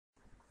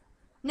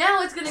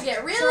Now it's gonna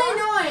get really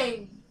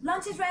annoying.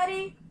 Lunch is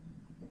ready.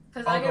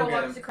 Because I gotta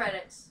watch the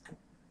credits.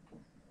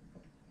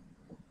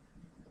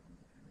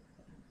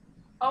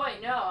 Oh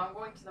wait, no, I'm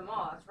going to the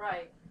mall, that's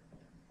right.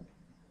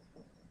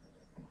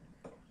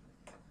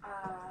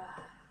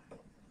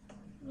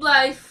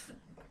 Life.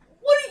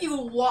 What do you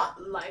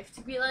want life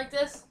to be like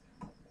this?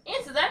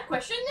 Answer that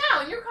question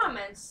now in your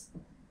comments.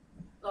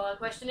 The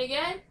question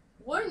again.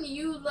 Wouldn't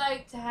you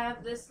like to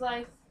have this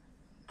life?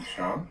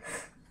 Sean?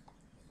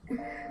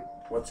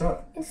 What's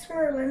up? It's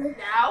Merlin.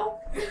 Now?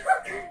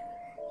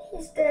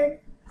 He's dead.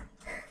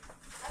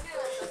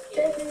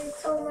 Dead and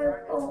it's all my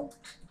fault.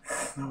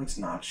 No, it's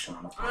not,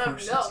 Sean. Of I don't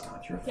course know. it's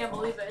not your Can't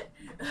fault. believe it.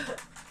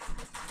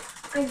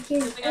 I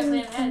give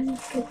anything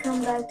to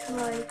come back to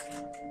life.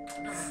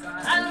 Oh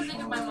God. I don't think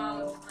if my mom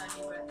was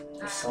anyway.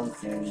 There's some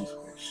things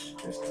which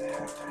just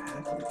have to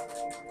happen.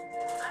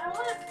 I don't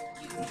want to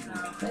do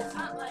though. It's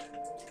not like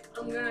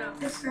I'm gonna.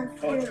 It's not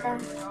fair,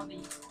 Dad.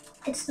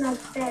 It's not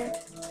fair.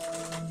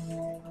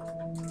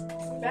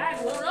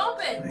 Bag won't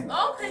open.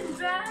 Open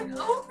bag,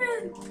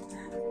 open.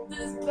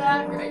 This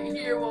bag right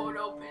here won't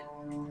open.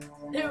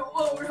 It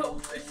won't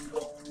open. Please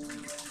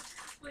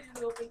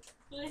open,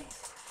 please.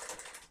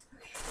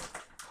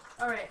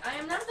 All right, I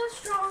am not that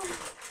strong.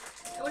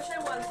 I wish I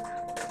was.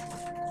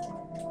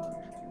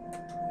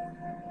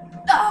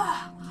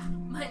 Ah,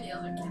 my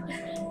nails are killing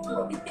me.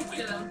 Look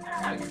at them.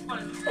 Having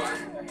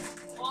fun.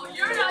 Well,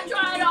 you're not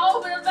trying to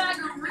open a bag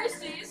of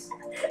Reese's.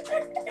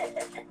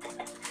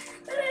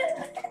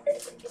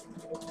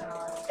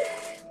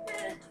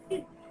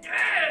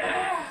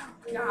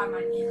 God, my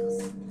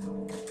nails.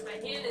 My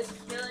hand is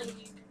killing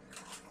me.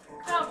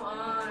 Come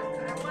on.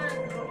 I want to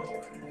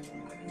go.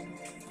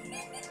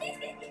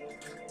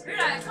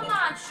 Right, come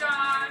on,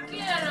 Sean.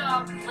 Get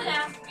up.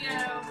 Let's go.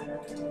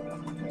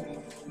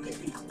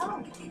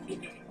 Oh,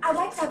 I'd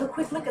like to have a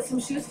quick look at some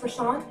shoes for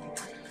Sean.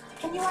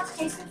 Can you watch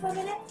Jason for a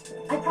minute?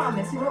 I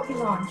promise, he won't be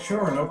long.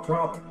 Sure, no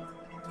problem.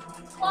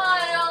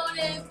 Why don't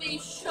it be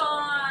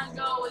Sean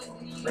go with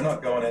you? We're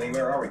not going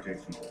anywhere, are we,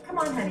 Jason? Come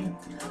on, honey.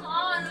 Come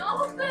on,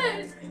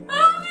 open!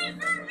 Open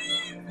for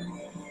me,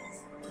 please!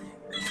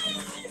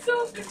 Please,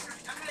 open for me.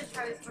 I'm gonna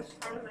try this much as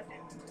hard as I can.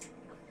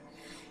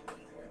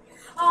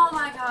 Oh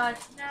my god,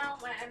 now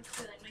I'm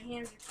feeling, my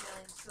hands are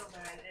feeling so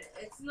bad.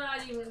 It's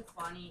not even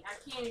funny.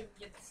 I can't even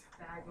get this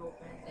bag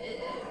open.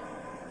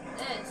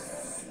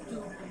 It's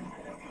stupid.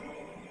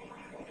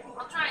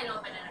 I'll try and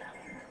open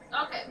it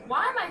up. Okay,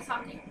 why am I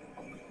talking?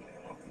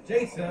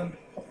 Jason!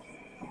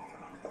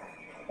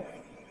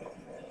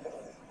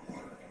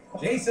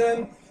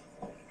 Jason!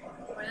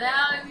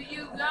 Without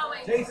you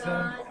going, Jason.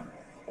 son.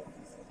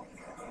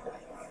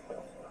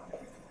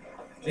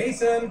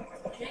 Jason!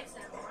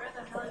 Jason, where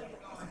the hell are you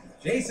going?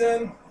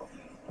 Jason!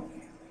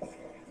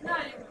 Not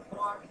even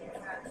walking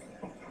fast.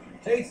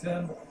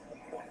 Jason!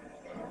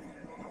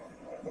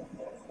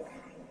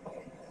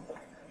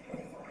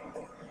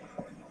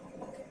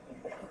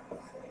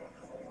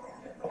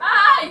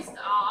 Ah,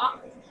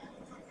 stop!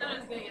 I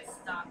was gonna get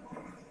stuck.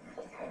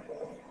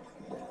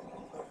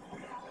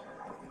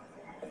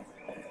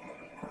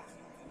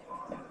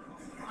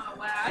 Oh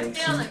wow, I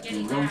feel like You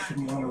getting really down.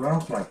 shouldn't run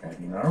around like that,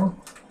 you know?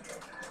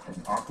 There's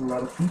an awful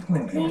lot of people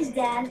in here. Please,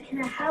 Dad,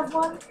 can I have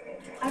one?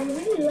 I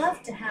really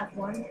love to have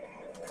one.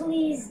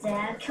 Please,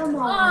 Dad, come Oh,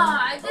 on.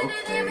 I didn't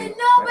Okay, even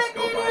know let's it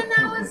go did, and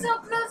buy I was so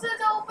close to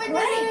opening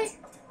Wait. it.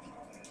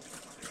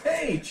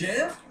 Hey,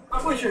 Jim.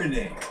 What's your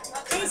name?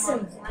 Jason.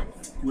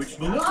 Which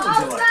balloon would Oh,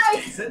 you like,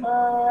 nice. Jason?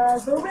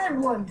 The red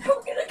one. I'm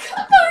gonna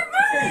cut my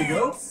There you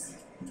go.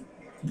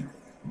 No,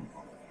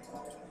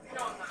 I'm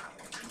not.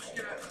 I'm just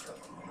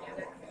gonna get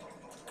it.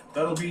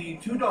 That'll be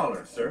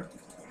 $2, sir.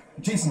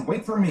 Jason,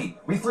 wait for me.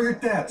 Wait for your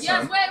dad, Yes,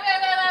 son. wait.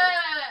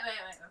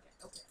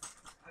 Okay.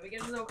 Let me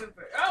get this open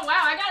first. Oh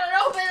wow, I got it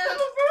open in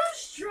the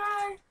first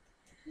try.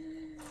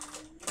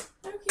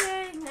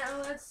 Okay,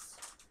 now let's.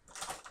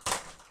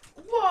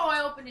 Whoa,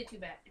 I opened it too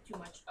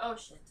much. Oh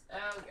shit.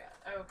 Oh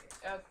god.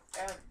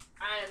 Okay.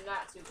 I am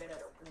not too good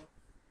at opening.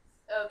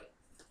 Okay.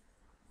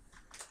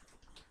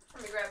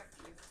 Let me grab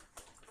a few.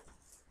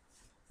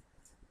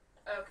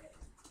 Okay.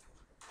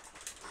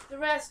 The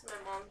rest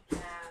my mom can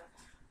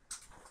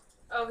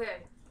have. Okay.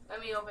 Let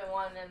me open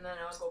one and then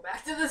I'll go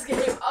back to this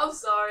game. I'm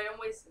sorry, I'm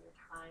wasting your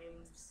time.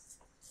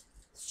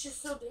 It's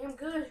just so damn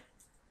good.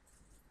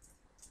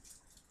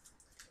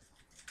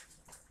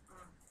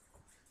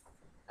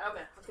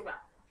 Okay, let's go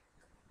back.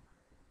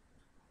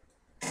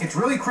 It's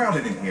really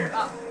crowded in here.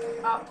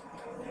 Up.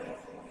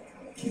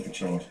 Keep the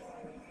change.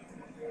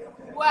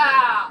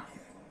 Wow.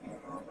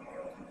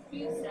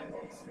 Few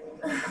seconds.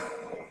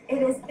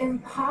 It is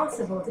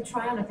impossible to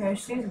try on a pair of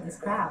shoes with this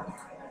crowd.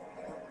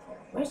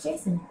 Where's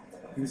Jason?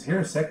 He was here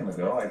a second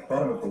ago. I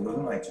bought him a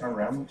balloon. I turned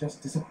around and he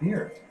just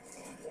disappeared.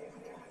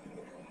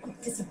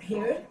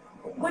 Disappeared?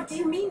 What do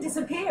you mean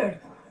disappeared?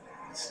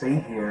 Stay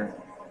here.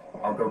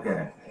 I'll go get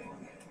him.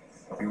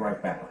 I'll be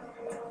right back.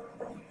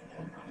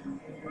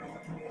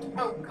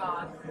 Oh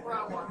god,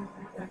 wrong one.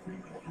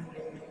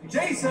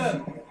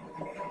 Jason!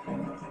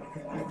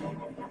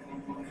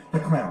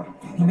 Look around.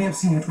 He may have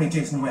seen which way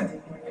Jason went.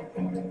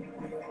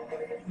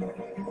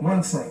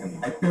 1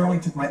 second. I barely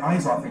took my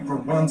eyes off him for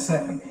 1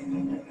 second.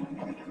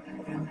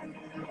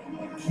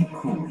 Keep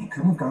cool. He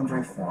couldn't have gone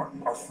very far.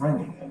 I'll find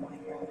him.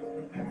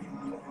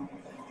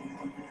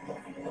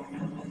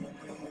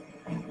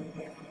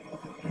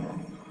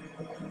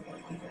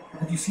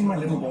 Have you seen my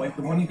little boy?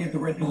 The one you gave the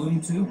red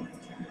balloon to?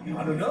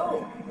 I don't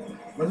know.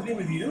 Wasn't he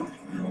with you?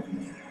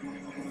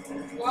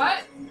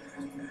 What?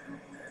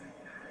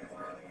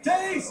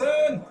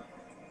 Jason!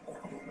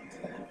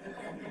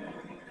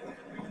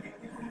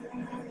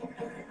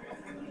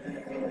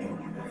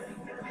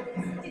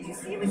 Did you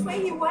see which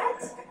way he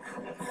went?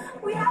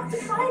 We have to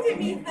find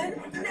him,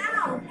 Ethan.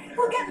 Now!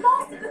 He'll get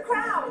lost in the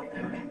crowd.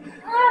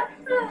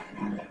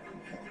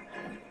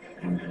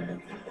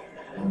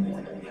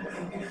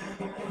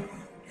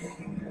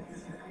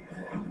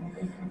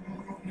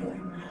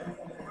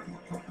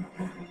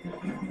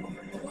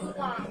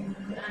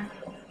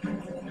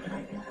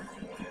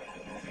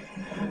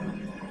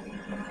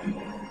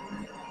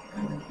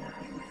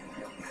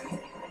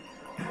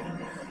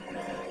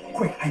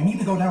 Quick, I need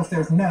to go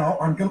downstairs now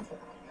or I'm gonna...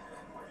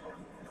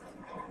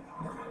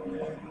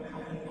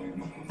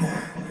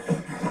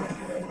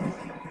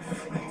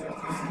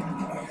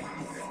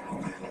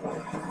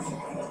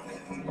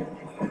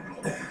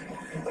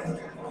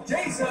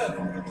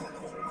 Jason!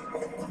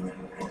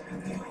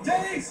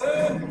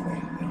 Jason!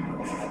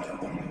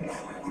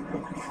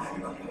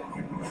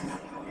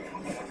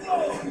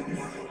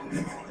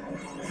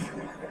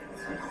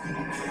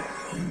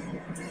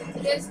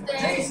 This day,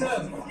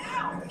 Jason!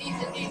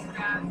 these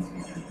guys.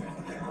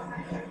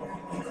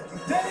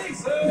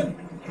 Jason!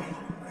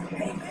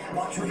 Hey, man,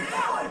 watch where you're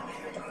going.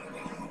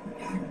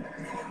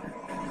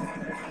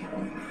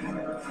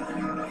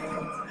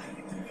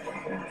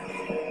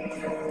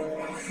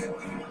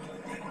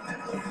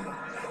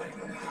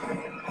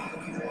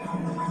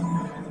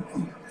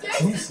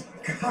 Jeez,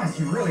 God,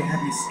 you really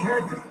had me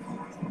scared.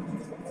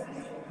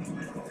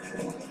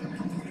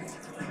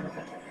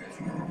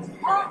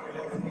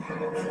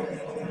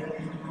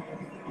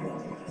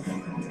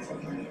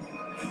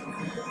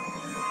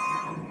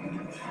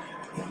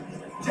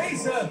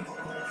 Jason!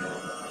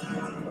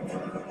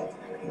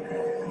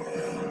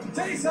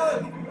 Jason!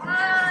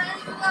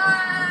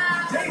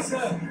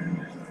 Jason!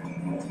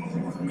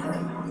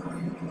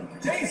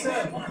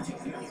 Jason!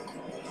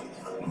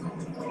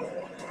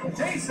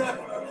 Jason!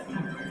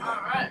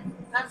 Alright,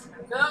 that's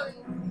going.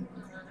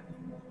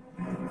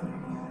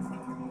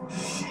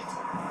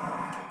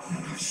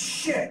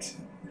 Shit!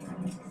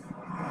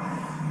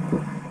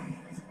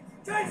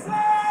 Jason!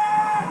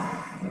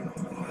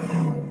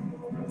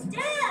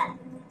 Dad!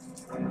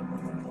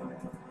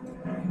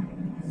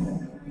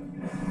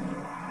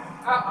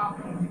 Uh-oh.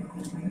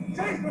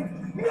 Jason!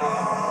 No!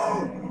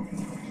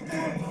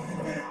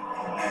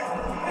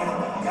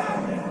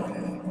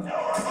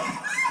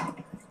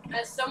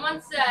 As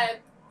someone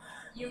said,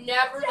 you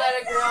never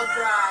let a girl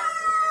drive.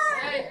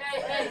 Hey,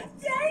 hey, hey.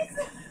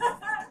 Jason!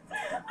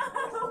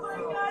 Oh my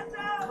God,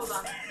 no! Hold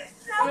on.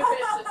 No! Let me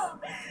finish this.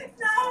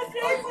 No, Oh,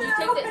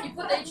 Jason! you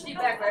put the HD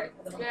back, right?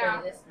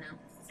 Yeah. This now.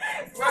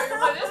 Right, you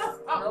play this?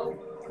 Oh.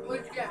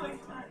 What'd you get?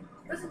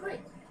 Press the break.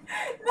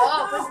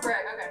 Oh, press the break.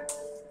 Okay.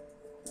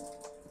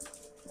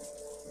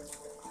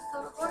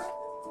 Still recording?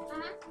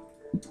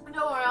 Mm-hmm.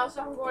 Don't worry, I'll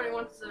stop recording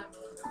once the... I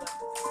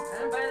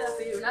didn't buy that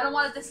for you, and I don't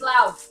want it this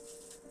loud.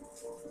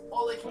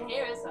 All they can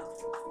hear is though.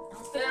 I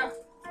don't care.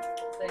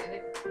 They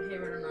can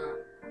hear it or not.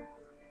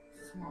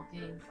 It's a small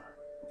game,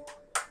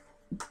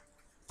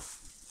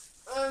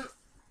 but...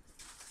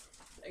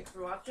 Thanks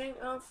for watching.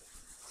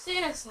 See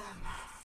you next time.